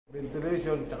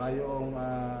Ventilation, tsaka yung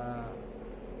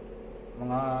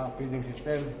mga feeding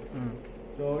system.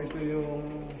 So ito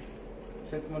yung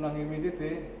set mo ng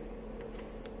humidity,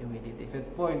 set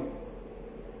point.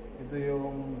 Ito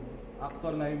yung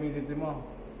actual na humidity mo.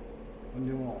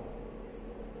 Hindi mo.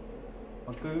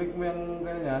 Pag click mo yung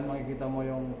ganyan, makikita mo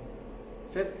yung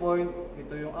set point,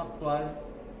 ito yung actual,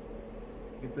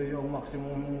 ito yung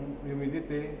maximum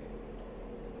humidity,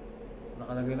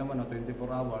 nakalagay naman na 24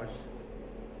 hours,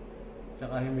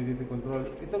 tsaka humidity control.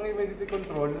 Itong humidity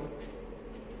control,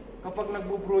 kapag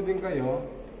nagbo-brooding kayo,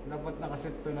 dapat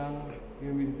nakaset to ng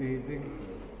humidity heating.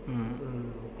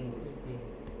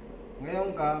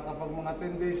 Ngayon kapag mga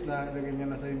 10 days na, ilagay nyo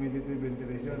na sa humidity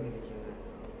ventilation.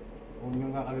 Huwag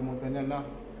nyo kakalimutan yan, na.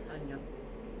 Saan yun?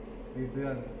 Dito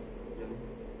yan.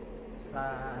 Sa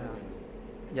ano?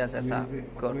 Yan sir, sa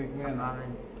core. Sa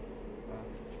kanan.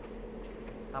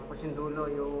 Tapos yung dulo,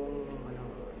 yung ano.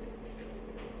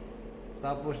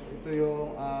 Tapos ito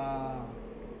yung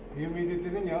humidity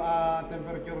ninyo,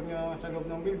 temperature nyo sa loob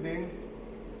ng building.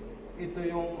 Ito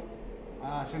yung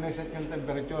sineset yung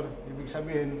temperature. Ibig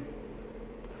sabihin,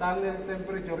 tunnel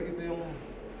temperature, ito yung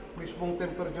mismong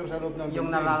temperature sa loob ng building.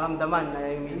 Yung nararamdaman na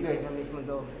humidity sa mismo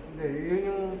loob. Hindi, yun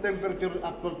yung temperature,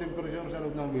 actual temperature sa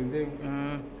loob ng building.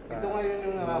 Ito ngayon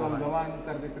yung nararamdaman,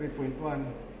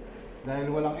 33.1. Dahil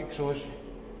walang exhaust,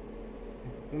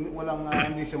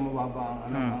 hindi siya mababa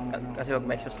ang Kasi wag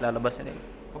may exhaust lalabas yun eh.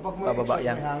 Kapag may exhaust,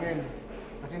 may hangin.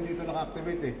 Kasi hindi ito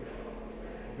naka-activate eh.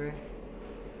 Okay?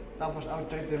 Tapos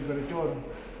outside temperature.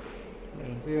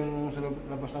 Ito yung sa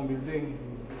labas ng building.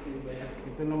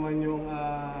 Ito naman yung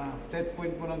set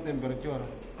point mo ng temperature.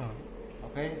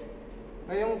 Okay?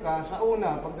 Ngayon sa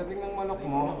una, pagdating ng manok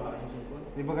mo,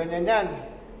 di ba ganyan yan?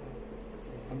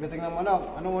 Pagdating ng manok,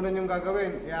 anong una niyong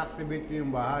gagawin? I-activate niyo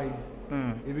yung bahay.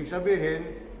 Ibig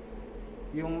sabihin,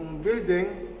 yung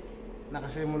building,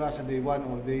 nakasimula sa day 1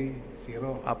 o day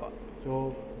 0.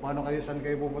 So, paano saan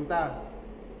kayo pupunta?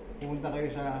 Pupunta kayo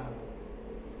sa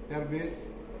service,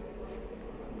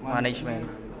 management,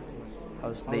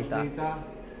 house data,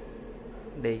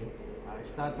 day,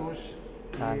 status,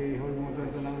 i-hold mo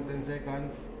ito ng 10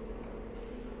 seconds.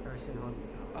 Person hold.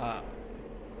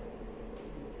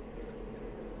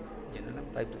 Diyan na lang,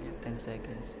 5 to 10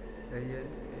 seconds. Ayun.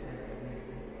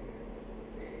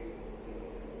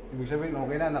 Ibig sabihin,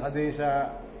 okay na, naka-day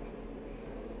sa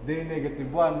day -1.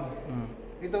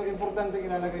 Ito, importante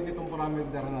ilalagay nyo itong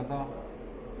parameter na to.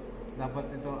 Dapat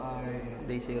ito ay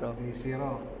day 0. Day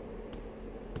 0.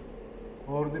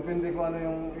 Or depende kung ano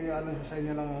yung i-ano sa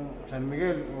inyo ng San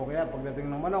Miguel. O kaya pagdating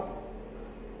ng manok,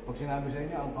 pag sinabi sa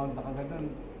inyo, ang count na kagad dun,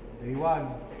 day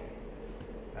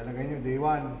 1. Lalagay nyo day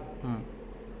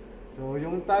 1. So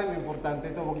yung time,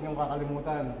 importante ito. Huwag nyo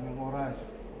kakalimutan yung oras.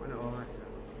 Ano oras?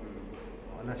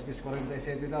 Alas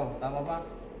 10:47 daw. Tama ba?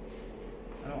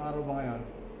 Anong araw ba ngayon?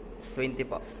 20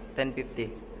 po.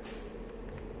 10:50.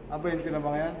 20 na ba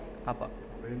ngayon? Apa.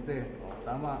 20. O,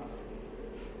 tama.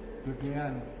 Click nyo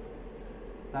yan.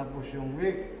 Tapos yung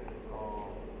week. O,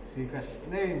 sikas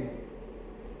name.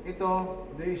 Ito,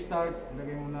 day start.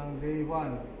 Lagay mo ng day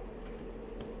 1.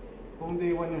 Kung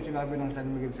day 1 yung sinabi ng San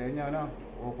Miguel sa inyo, ano?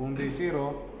 O kung day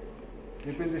 0,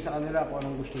 depende sa kanila kung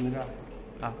anong gusto nila.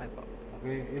 Okay po.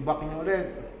 Okay, i-back nyo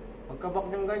ulit. Pagka-back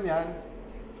nyo ganyan,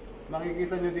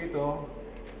 makikita nyo dito,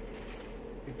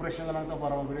 i-press nyo na lang ito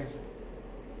para mabilis.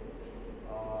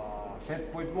 Set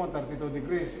point mo, 32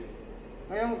 degrees.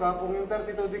 Ngayon kung yung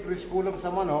 32 degrees kulang sa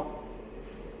manok,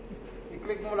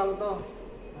 i-click mo lang ito.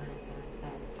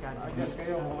 Adjust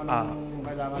kayo kung anong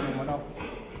kailangan ng manok.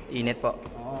 Init po.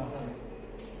 Oo.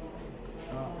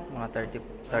 Mga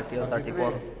 30 o 34.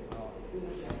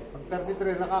 Pag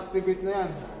 33, naka-activate na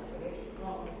yan.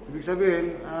 Ibig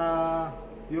sabihin,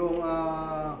 yung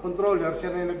controller,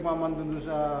 siya na yung nagmamando dun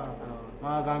sa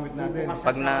mga gamit natin.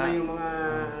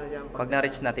 Pag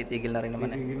na-reach na, titigil na rin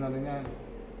naman titigil na rin yan.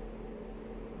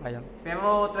 Ayun.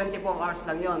 Pero 24 hours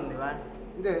lang yun, di ba?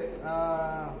 Hindi.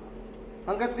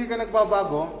 Hanggat di ka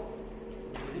nagbabago,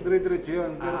 dire-diretso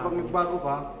yun. Pero pag nagbago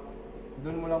ka,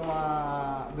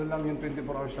 doon lang yung 24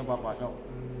 hours na papasok.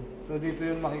 So dito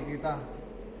yun makikita.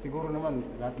 Siguro naman,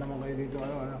 lahat naman kayo dito,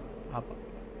 Apa.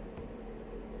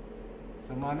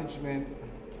 Sa management,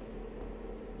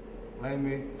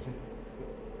 climate,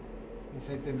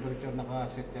 inside temperature,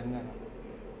 nakaset yan yan.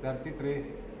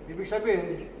 33. Ibig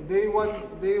sabihin, day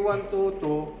 1 to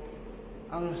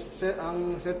 2, ang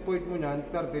set point mo niyan,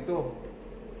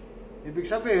 32. Ibig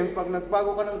sabihin, pag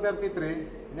nagbago ka ng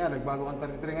 33, nagbago ka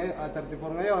ng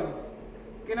 34 ngayon,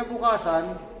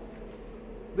 kinabukasan,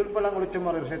 doon pa lang ulit siya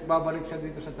ma-reset, babalik siya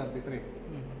dito sa 33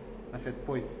 na set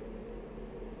point.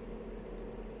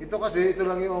 Ito kasi, ito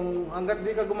lang yung, hanggat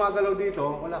di ka gumagalaw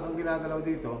dito, wala kang ginagalaw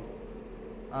dito,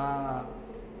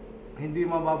 hindi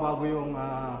mababago yung,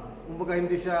 kumbaga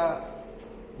hindi siya,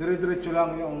 dire-diretso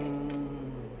lang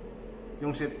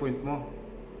yung set point mo.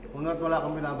 Hanggat wala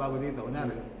kang binabago dito,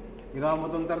 kunyari, ginawa mo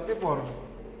itong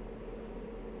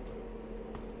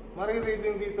 34,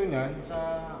 marireading dito niyan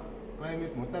sa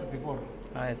climate mo, 34.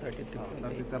 Ay, 32.8.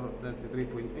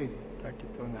 33.8.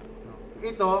 34 nga.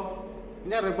 Ito,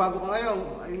 kunyari, bago ka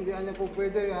ngayon, hindi niya po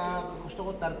pwede,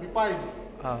 gusto ko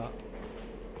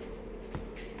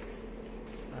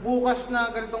 35. Bukas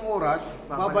na ganitong oras,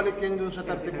 babalik yan dun sa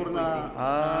 34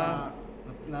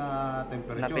 na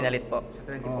temperature. Na pinalit po. Sa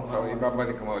 24 So,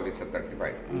 ibabalik mo ulit sa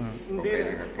 35.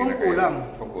 Hindi, kung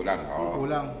kulang. Kung kulang, oo. Kung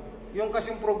kulang. Yung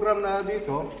kasing program na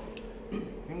dito,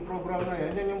 yung program na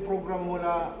yan yung program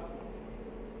mula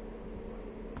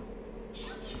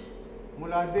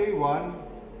day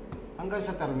 1 hanggang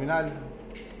sa terminal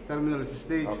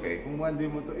stage. Okay. Kung hindi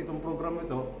mo itong program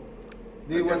ito,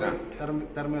 day 1 Nandiyan to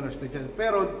terminal stage.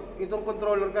 Pero itong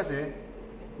controller kasi,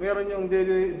 meron yung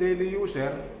daily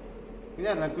user.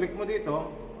 Kanya, nag-click mo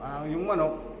dito, yung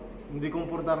manok, hindi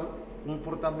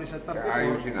komportable sa 34. Kaya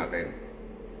ayusin natin.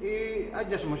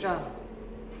 I-adjust mo siya.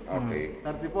 Okay.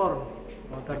 34 o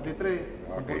 33.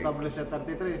 Komportable siya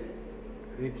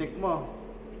 33. I-check mo.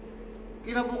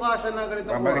 Kinabukasan na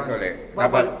ganitong Babalik oras. ulit.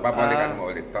 Babalikan mo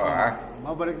ulit to, ha?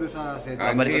 Babalik doon sa setting.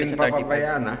 Babalik Hindi ulit yun sa 35.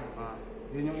 papabayaan, ha?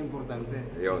 Yun yung importante.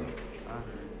 Yun.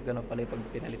 Ganun pala yung pag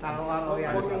pinalitan. Araw-araw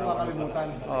yan. Huwag yung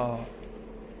makalimutan. Oo.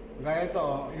 Gaya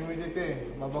ito, humidity.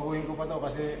 Babaguhin ko pa to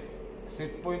kasi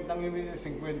set point ng humidity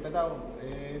 50 daw.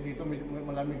 Dito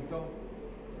malamig to.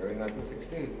 Gawin natin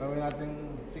 60. Gawin natin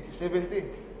 70.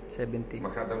 70.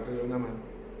 Masyadong tuyo naman.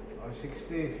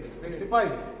 60. 65.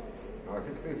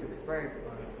 60,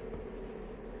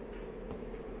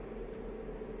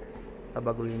 65.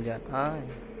 Babaguhin dyan. Ay.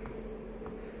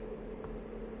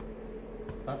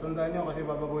 Tatandaan nyo kasi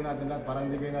babaguhin natin lahat para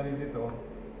hindi kayo nalilito.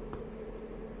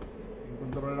 Yung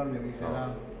control lang yun, isa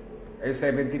lang.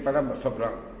 70 pala,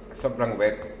 sobrang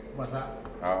wet. Basa.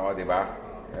 Oo, di ba?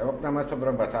 Huwag naman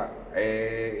sobrang basa.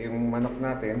 Yung manok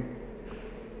natin,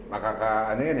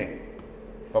 ano yan eh.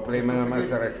 Problema naman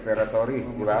sa respiratory,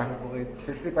 di ba?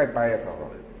 65 payat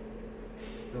ako.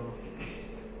 So,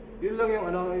 yun lang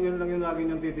yung lagi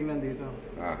niyong titingnan dito.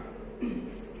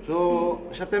 So,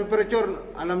 sa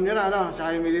temperature, alam niyo na,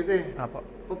 sa humidity. Apo.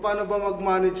 Paano ba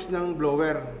mag-manage ng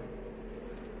blower?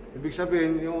 Ibig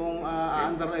sabihin, yung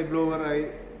under eye blower ay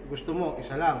gusto mo,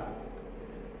 isa lang.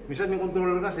 Minsan yung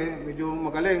controller kasi, medyo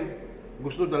magaling.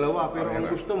 Gusto dalawa, pero ang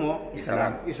gusto mo, isa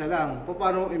lang.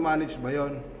 Paano i-manage ba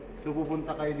yon? So,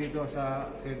 pupunta kayo dito sa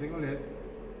setting ulit.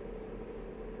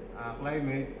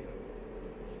 Climate.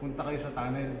 Punta kayo sa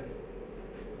tunnel.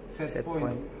 Set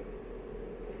point.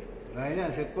 Dahil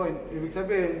yan, set point. Ibig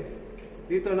sabihin,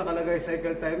 dito nakalagay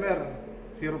cycle timer,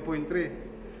 0.3.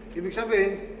 Ibig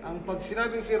sabihin, pag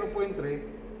sinabing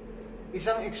 0.3,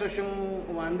 isang exhaust yung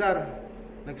umandar,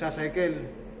 nagsacycle.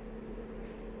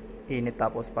 Init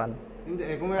tapos pan. Hindi,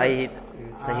 kung Ay,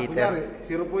 sa heater. Kunyari,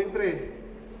 0.3.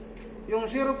 Yung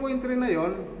 0.3 na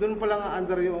yon, doon pa lang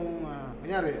aandar yung,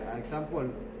 kunyari, example,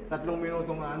 3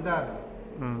 minutong aandar,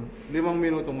 5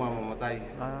 minutong mamamatay.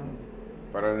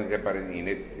 Para hindi pa rin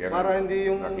init. Yan, Para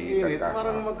hindi yung nakikita init, ka.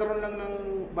 para magkaroon lang ng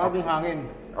bagong hangin.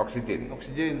 Oxygen.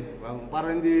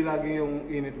 Para hindi lagi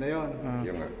yung init na yon.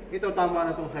 Yung, Ito tama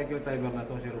na itong cycle timer na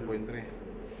ito,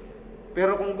 0.3.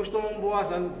 Pero kung gusto mong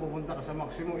buwasan, pupunta ka sa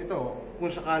maximum ito.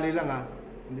 Kung sakali lang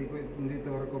hindi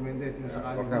ito recommended kung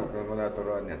sakali. Huwag mo na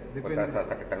turuan yan. Depende. Punta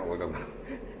sasakit ang ulo mo.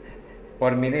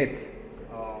 4 minutes.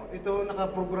 Ito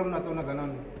nakaprogram na ito na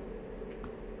ganun.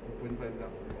 2.5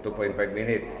 lang. 2.5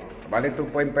 minutes. Balik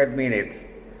 2.5 minutes.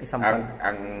 Isang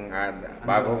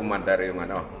Bago umandar yung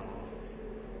ano.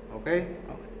 Okay?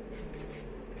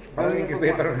 Parang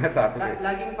incubator nga sa akin.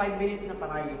 Laging 5 minutes na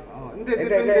patay. Hindi,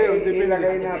 depende yun.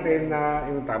 Ilagay natin na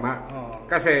yung tama.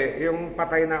 Kasi yung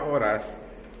patay na oras,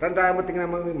 tandaan mo, tingnan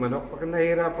mo yung manok, pag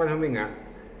nahihirapan huminga,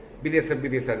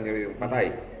 bilisan nyo yung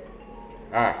patay.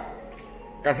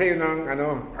 Kasi yun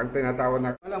ang tinatawag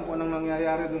na... Alam kung anong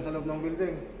nangyayari dun sa loob ng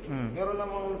building. Meron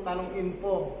namang talong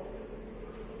info.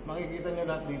 Makikita nyo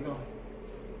lahat dito.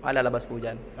 Lalabas po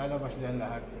dyan. Lalabas dyan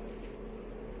lahat.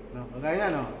 Kagaya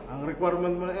yan, ang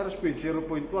requirement mo na airspeed,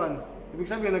 0.1. Ibig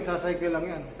sabihin, nagsacycle lang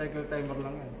yan. Cycle timer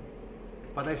lang yan.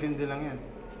 Patay sindi lang yan.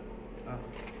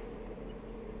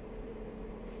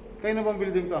 Kayo na bang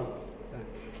building to?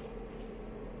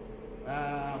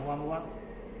 Kuha.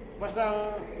 Basta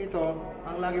ito,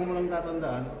 ang lagi mo lang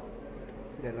tatandaan,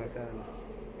 Diyan lang sa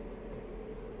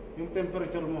yung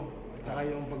temperature mo, at saka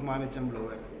yung pag-manage ng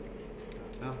blower.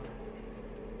 Ah.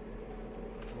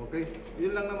 Okay,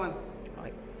 yun lang naman.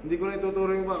 Okay. Hindi ko na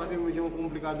ituturo yung iba kasi medyo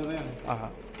komplikado na yan. Aha.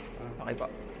 Okay po.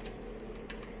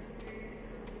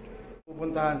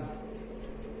 Pupuntahan.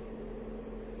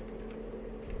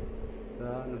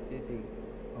 Sa setting.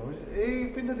 Oh,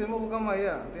 pindutin mo, huwag kang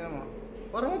maya. Tingnan mo.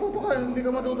 Para matuto ka, hindi ka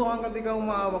matuto hanggang hindi ka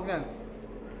umahawak yan.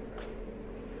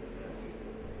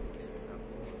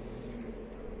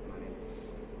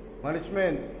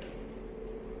 Management.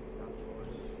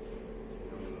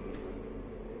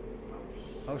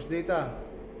 House data.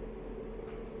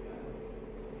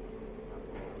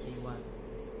 A1.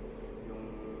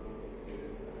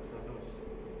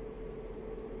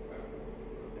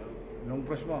 Long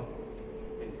press mo.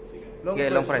 Okay,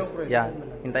 long press. Yan.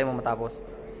 Hintayin mo matapos.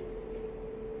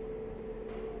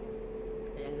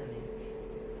 Ayan na eh.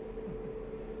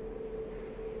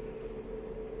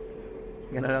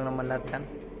 Gano'n lang naman lahat yan.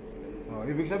 Oh,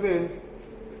 ibig sabihin,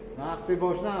 na-active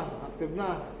house na, active na.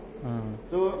 Hmm.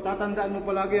 So, tatandaan mo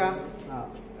palagi ha.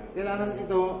 Kailangan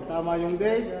ito, tama yung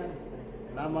date,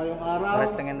 tama yung araw,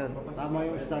 Pares lang yan doon. tama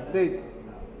yung start date.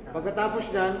 Pagkatapos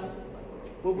yan,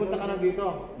 pupunta ka na dito.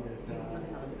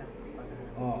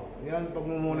 Oh, yan pag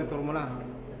monitor mo na.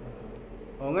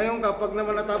 Oh, ngayon kapag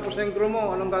naman natapos na yung crew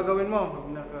mo, anong gagawin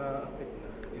mo?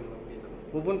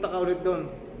 Pupunta ka ulit doon.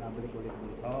 Nabalik ulit.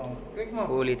 Oo, click mo.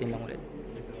 Uulitin lang ulit.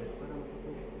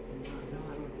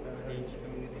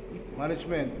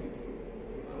 Management.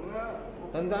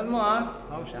 Tandaan mo ha,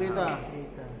 house data.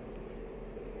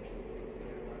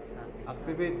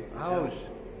 Activate house.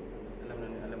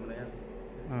 Alam mo na yan.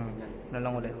 Ano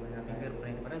lang ulit.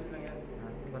 Fingerprint. Pares lang yan.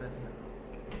 Pares lang.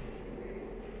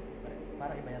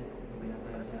 Para iba yan.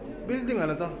 Building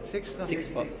ano to? 6 na.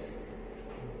 6 po.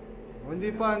 Oh, hindi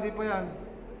pa yan.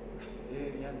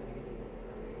 Yan.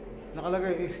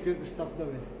 Nakalagay, execute stop daw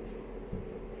eh.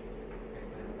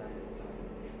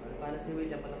 Paano si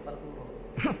William palang parturo?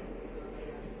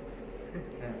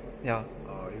 Yo.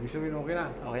 Oh, ibig sabihin okay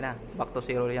na. Okay na. Back to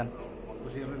zero yan.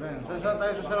 Mag-zero na yan. Saan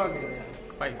tayo susunod?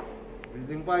 5.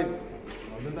 Building 5.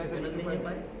 Oh, doon tayo sa building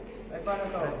 5. Ay, paano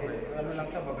to? Ano lang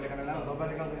to? Babalikan na lang.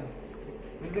 Babalikan ko yan.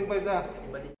 Building 5 na.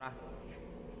 Ah.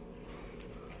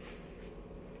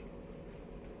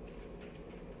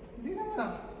 Hindi naman na.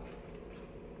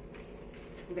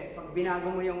 Hindi, pag binago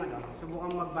mo yung ano,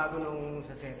 subukan magbago nung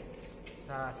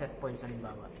sa set points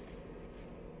halimbawa.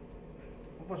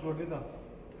 Ang password dito.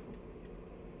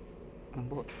 Ang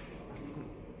buot.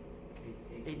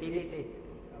 888.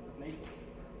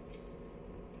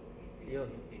 Yun.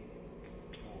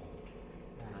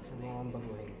 Subukan kang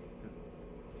baguhin.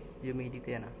 Humidity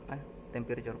yan ah. Ah,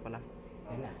 temperature pala.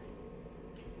 Yan na.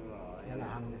 Yan na,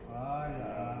 hang na. Ay,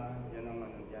 yan. Yan ang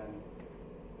ano dyan.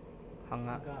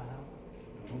 Hanga.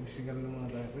 Mag-sigal na muna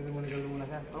tayo. Pwede mo nigal muna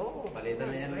siya. Oo. Palitan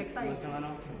na yan. Correct tayo. Ng ano?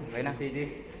 Okay na. CD.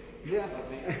 Hindi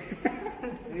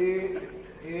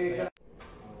ah.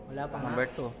 Wala pa nga. Number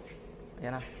 2.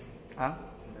 Ayan na. Ha?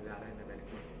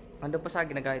 Andun pa sa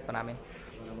ginagamit pa namin.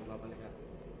 Wala magbabalik ka.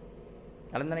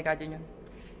 Alam na ni Kajin yun.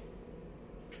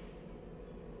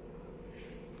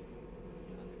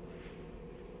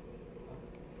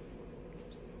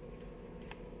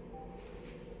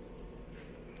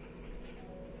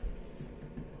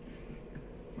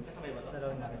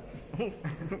 Dalawin na rin.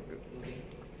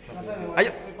 Nasaan yung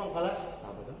Ayun. may pangkalas?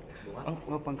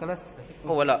 Ang pangkalas.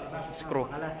 Oh, wala. Screw.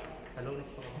 Alas. Talunit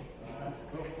po.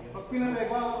 Pag pinalay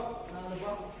ba? Ano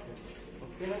ba?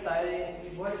 Pag pinatay,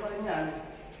 buhay pa rin yan.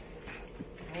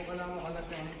 Ako ka lang mo kalas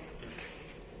yan.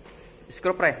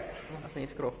 Screw pre. Asan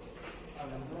yung screw?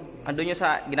 Andun yung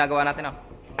sa ginagawa natin oh.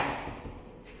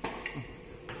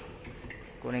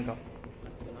 Kunin ko.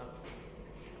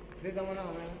 Dito mo na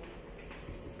kami.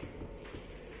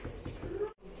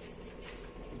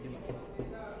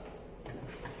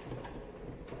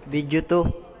 Video 2.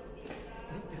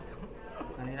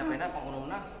 Kanina pa na, pangulo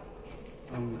na.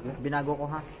 Binago ko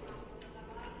ha.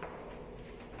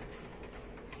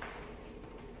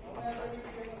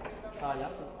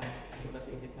 Sayang. Wala sa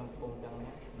isip ng program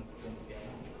niya.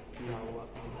 Nawa.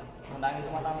 Ang dami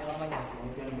tumatami lang naman yan.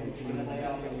 Hindi na tayo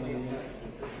ang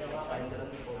kain na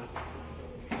lang po.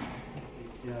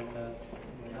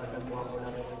 Nasa buha ko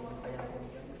lang yung kaya ko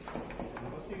dyan.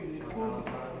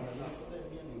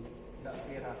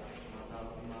 Dakira.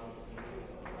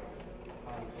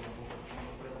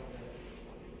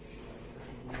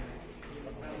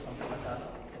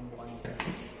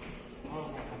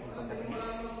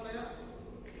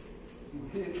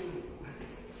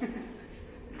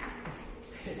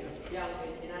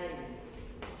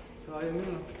 So ayun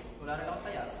yun. Wala rin ako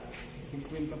saya.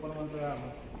 50 pa naman tayo ako.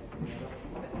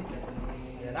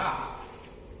 Yan na.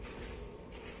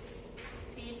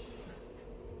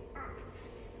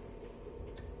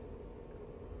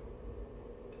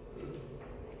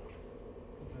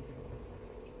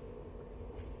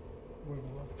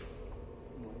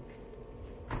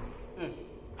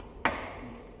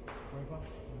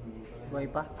 Buhay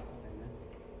pa. Patay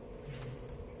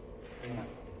na.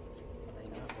 Patay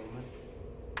na ako man.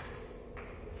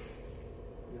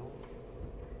 Yung.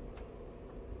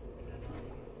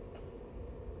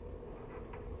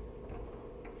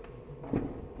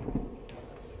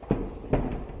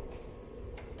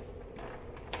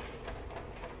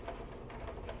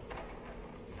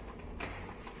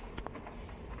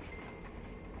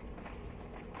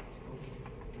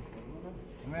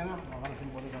 Mamaya na,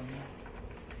 makakalasin po ulit kami.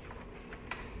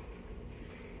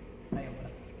 Ayaw pala.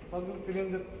 Pag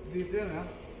pinindot dito yan ha.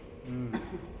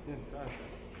 Yan, taas.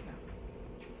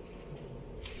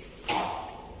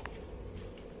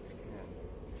 Yan.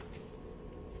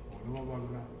 Lumabag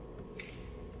na.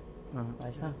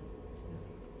 Ayos na.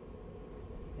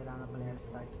 Kailangan pala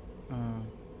hairstyle. Ah.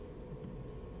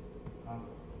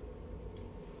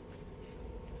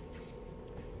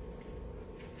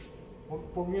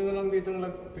 Huwag nyo na lang dito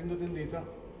pindutin dito.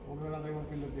 Huwag na lang kayo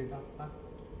magpindot dito. Ha?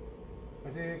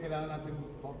 Kasi kailangan natin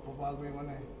papago yung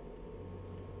ano eh.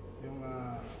 Yung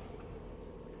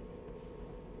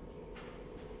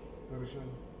version.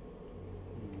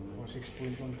 O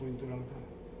 6.1.2 lang ito.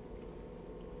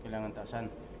 Kailangan taasan.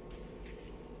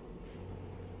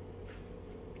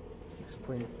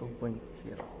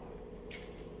 6.2.0.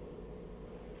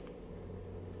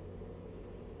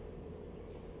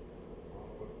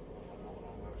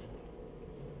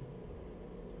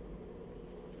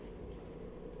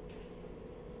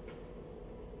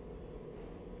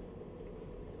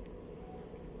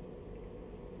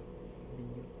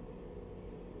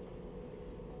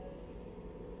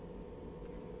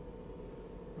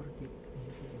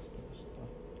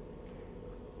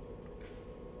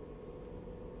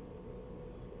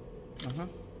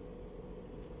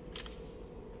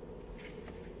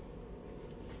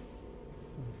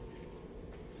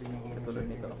 Tingnan ko lang Katulad sa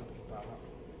nito. inyo. Tama.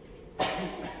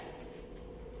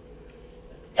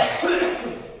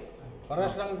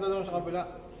 Parehas lang ito doon sa kabila.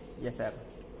 Yes, sir.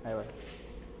 Ayaw.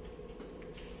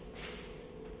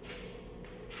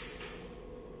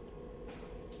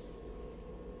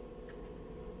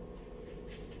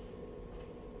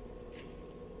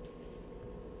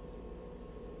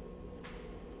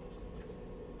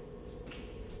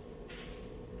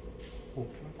 Oh,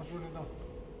 may password ito.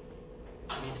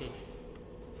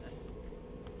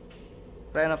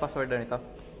 Pre, ano password na nito?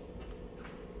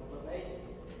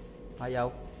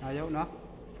 Ayaw. Ayaw na.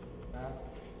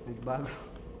 Nagbago.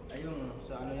 Ayun,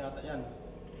 sa ano yata yan.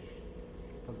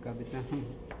 Pagkabit na.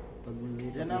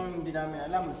 Paglilipat. Yan ang hindi namin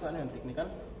alam. Sa ano yun?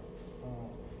 Technical? Oh.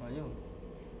 Ayun.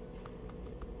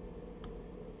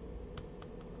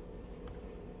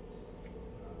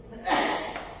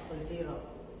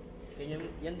 Zero.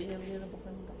 Yan din yung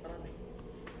nilabukan ng takaran eh.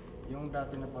 Yung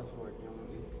dati na password, yung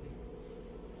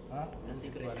Ha? Yung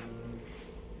secret.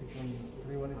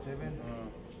 3187.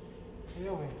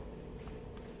 Ayaw eh.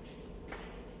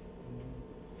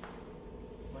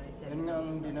 Yan nga ang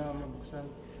hindi na mabuksan.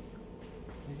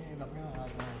 Sige, ilak nyo.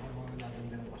 Huwag natin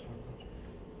din ang password ko.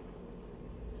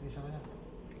 Isa ka niya.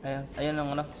 Ayan ang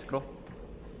ano, screw.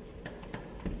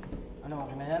 Ano,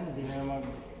 okay na yan? Hindi na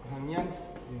maghang yan.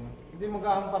 Hindi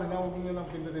mag-ahang pa rin. Huwag nyo lang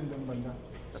pindutin doon banda.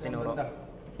 Sa tinuro. banda?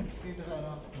 Dito sa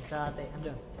ano. Sa ate.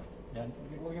 Ano? Yan.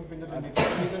 Huwag yung pindutin dito.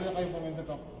 Dito na kayo pumindot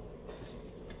ako.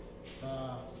 Sa...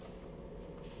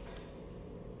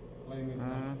 climate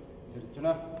na. Diretso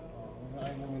na. Huwag na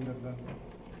kayo pumindot doon.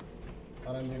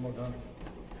 Para hindi mag-ahang.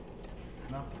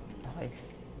 Na? Okay.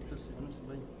 Ito si ano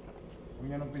sabay. Huwag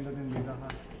nyo lang pindutin dito ha.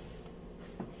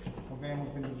 Huwag kayo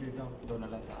magpindot dito. Doon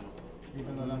na lang sa ano.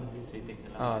 Dito na lang. Settings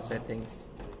na lang. Settings.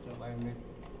 Sa climate.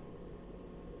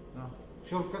 Na?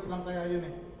 Shortcut lang kaya yun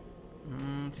eh.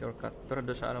 Shortcut. Pero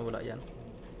doon sa ano, wala yan.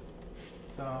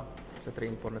 Sa... Sa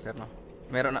 3 and 4 na sir, no?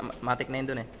 Meron na, matic na yun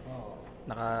doon eh. Oo.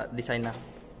 Naka-design na.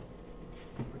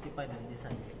 45 ang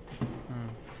design.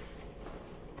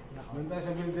 Doon tayo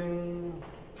sa building...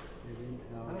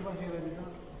 Ano ba sila dito?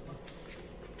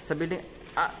 Sa building,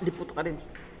 liputo ka din.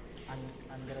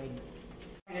 Android.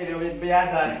 Hindi ulit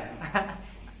bayadan.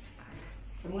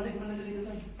 Sumulit mo na dito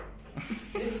sa.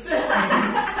 Yes!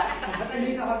 Ba't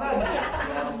nandito ka saan?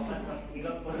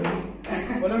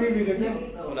 Walang immediate yan.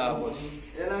 Wala, boss.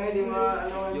 Yan ang hindi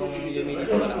ano. Yung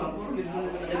humidity wala.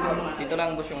 Dito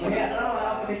lang, boss, yung ano.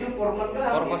 Position format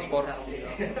ka. 4x4.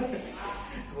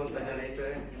 Punta siya rito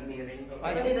eh.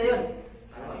 Ay, Dito yun.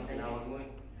 Ano ang tinawag mo eh?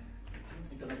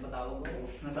 Ito nagpatawag ko.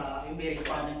 Nasa yung biyay ko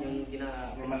paano yung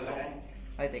Malaki.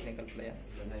 ay, technical pala yan.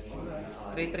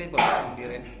 3-3, boss. Hindi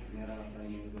rin.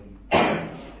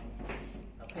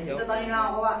 Ayaw. Ito tayo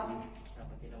nakakuha.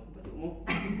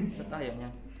 Sa tayo niya.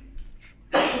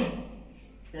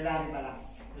 Kailangan pala.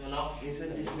 Ano?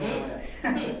 I-suggest mo mamaya.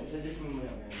 I-suggest mo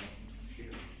mamaya.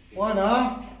 Kuha na?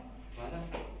 Wala.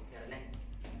 Yan na.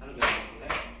 Ano gagawin?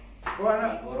 Kuha na.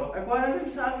 Ay, kuha na din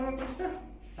sa akin ng pasta.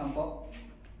 10.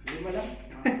 5 lang.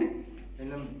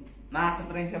 Ilan? Nasa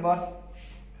prince ka, boss.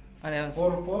 Ano yan? 4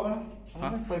 po, ano? Ha?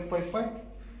 555.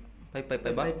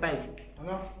 555 ba? 555.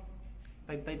 Ano?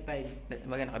 555.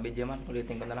 Bagay, naka-video man.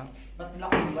 Ulitin ko na lang. Ba't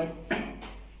black and white?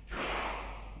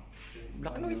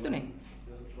 Black and white dun eh.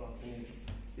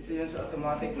 Ito yung sa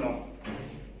automatic, no?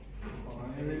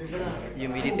 Okay, ready ka na.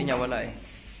 Humidity niya wala eh.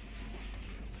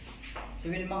 Si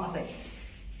Wilma kasi.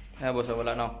 Ay, boss,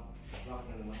 wala no.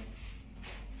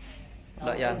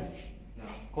 Wala yan.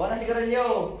 Kuha na sigarilyo.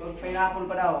 Pineapple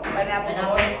pa daw. Pineapple pa,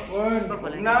 boss. Word!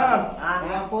 Na! Ah,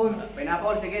 Pineapple!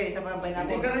 pineapple. Sige, isa pa ang Hindi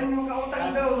pineapple. ka rin makautang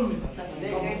daw. Hindi,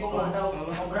 kay bunga daw.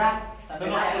 Obra. Doon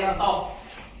mga stock.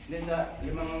 Hindi, sa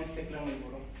 5 stick lang may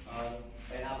puro.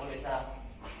 Pineapple isa.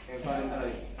 Kaya pa rin tayo.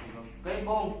 Kay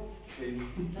Bong.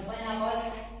 Sa pineapple.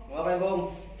 Mga kay Bong.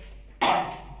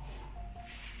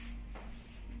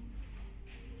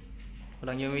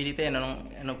 Walang humidity.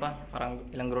 Ano pa? Parang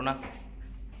ilang grow na.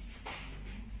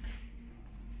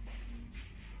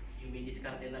 Yung may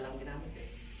discard na lang ginamit eh.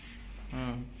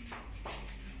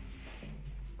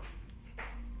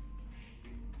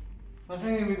 Saan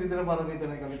yung humidity na para dito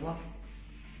na ikamit mo?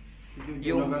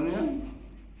 Yung- Ano yan?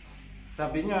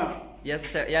 Sabi niya,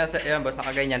 Yan, boss,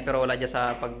 nakaganyan. Pero wala dyan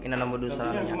sa pag inano mo dun sa sabi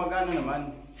ano niya niya. gumagana naman.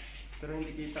 Pero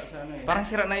hindi kita sa ano eh. Parang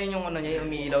sira na yun yung ano niya, yung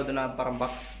umiilaw doon na parang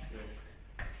box.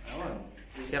 Ewan.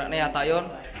 Sira na yata yun.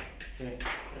 Sige.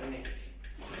 Rene.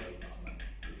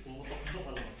 Pumutok mo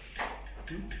ano?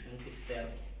 Yung pister.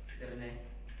 Rene.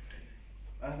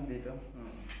 Ah, dito?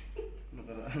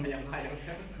 Nakaraan. Hayang-hayang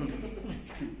siya.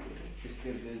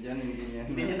 Sister niya dyan, hindi niya.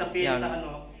 Hindi niya na-feel Yan. sa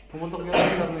ano. Pumutok yung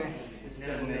sister niya. Pister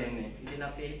Sister niya yun eh. Hindi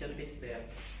na-feel yung pister.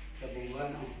 Sa bungan.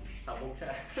 Sabog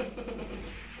siya.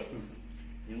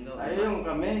 Yung daw. Ay, yung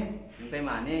kami. Yung kay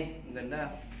Manny. Ang ganda.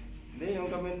 Hindi,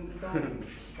 yung kami ito.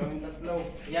 Kami tatlo.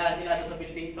 Yeah, sila doon sa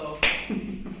building to.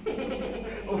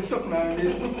 Usok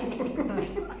namin.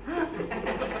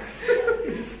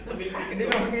 Sa building Hindi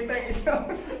na makita yung isa.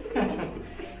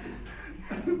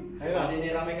 Ayun na.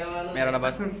 Nirami ka ano. Meron na,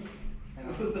 boss?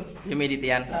 Humidity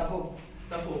yan. Sabog.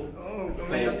 Sabog. Oo, kami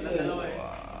Kaya tatlo. sila dalawa eh.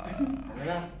 Ayun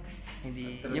na. Hindi.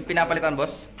 Yung pinapalitan,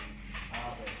 boss?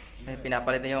 May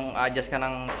pinapalitan yung adjust ka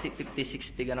ng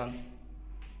 50-60 ganon.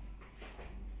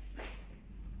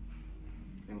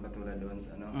 Yung katulad doon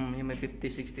sa ano. Yung may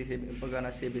 50-60, pag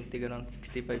ano, 70 ganon,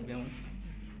 65 yung...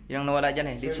 Yung nawala dyan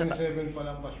eh. Dito sa 77 pa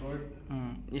lang password.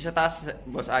 yung sa taas,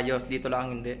 boss, ayos. Dito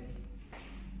lang hindi.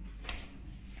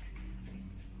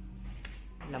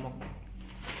 Lamok.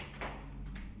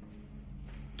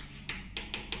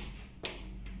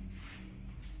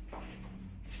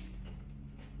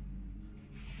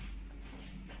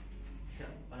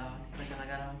 Wala ka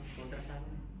talaga ng computer sa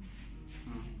amin.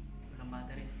 Walang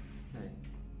battery.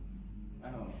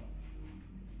 Ano?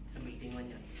 Sa building man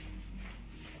yan.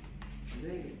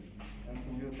 Hindi. Ang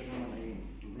computer naman ay...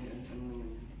 Hindi, ano naman.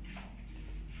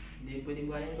 Hindi pwedeng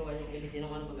buhayin ito kayong ilisi ng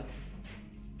ano baga.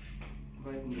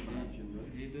 Bakit hindi pa mention doon?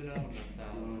 Dito na ako.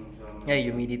 Yeah,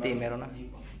 humidity, meron na. Hindi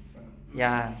po.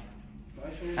 Yan.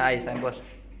 Ayos na, boss.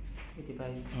 85.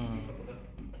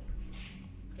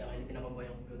 Kaya hindi pinapabuhay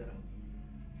yung computer.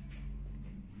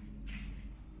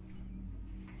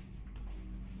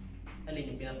 Alin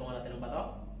yung pinatungan natin ng bato?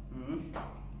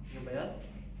 Yung ba yun?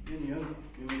 Yun.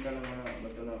 Yung kalang mga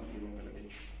bato na yung kalagay.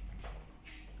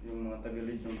 Yung mga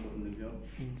tagalid ng tornilyo.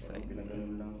 Inside.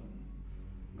 Pinaganon lang.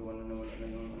 Gawa na nawala na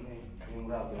yung ano eh. Yung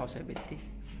rubber. Oh, 70. 6.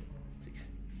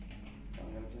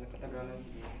 Tanggal siya sa katagalan.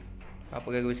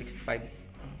 Kapag gagawin 65.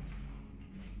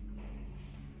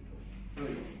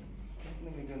 Uy, bakit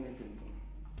nagaganito ito?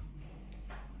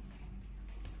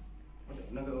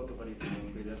 Nag-auto pa dito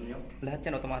yung feeder niyo? Lahat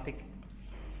yan automatic.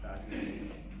 Taas na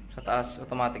dito. Sa taas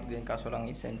automatic din, kaso lang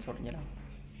yung sensor niya lang.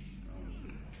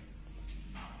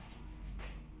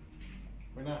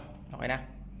 Okay na. Okay na.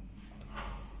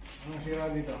 Anong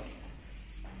sira dito?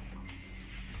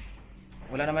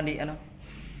 Wala naman di ano.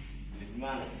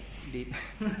 Di.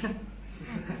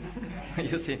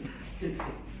 Ayusin.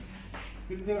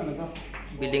 Building ano to?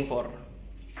 Building 4.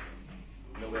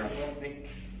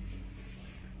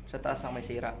 Sa taas ang may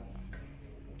sira.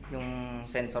 Yung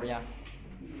sensor niya.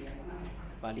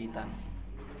 Palitan.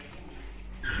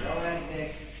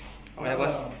 Okay na,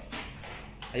 boss.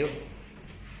 Ayun.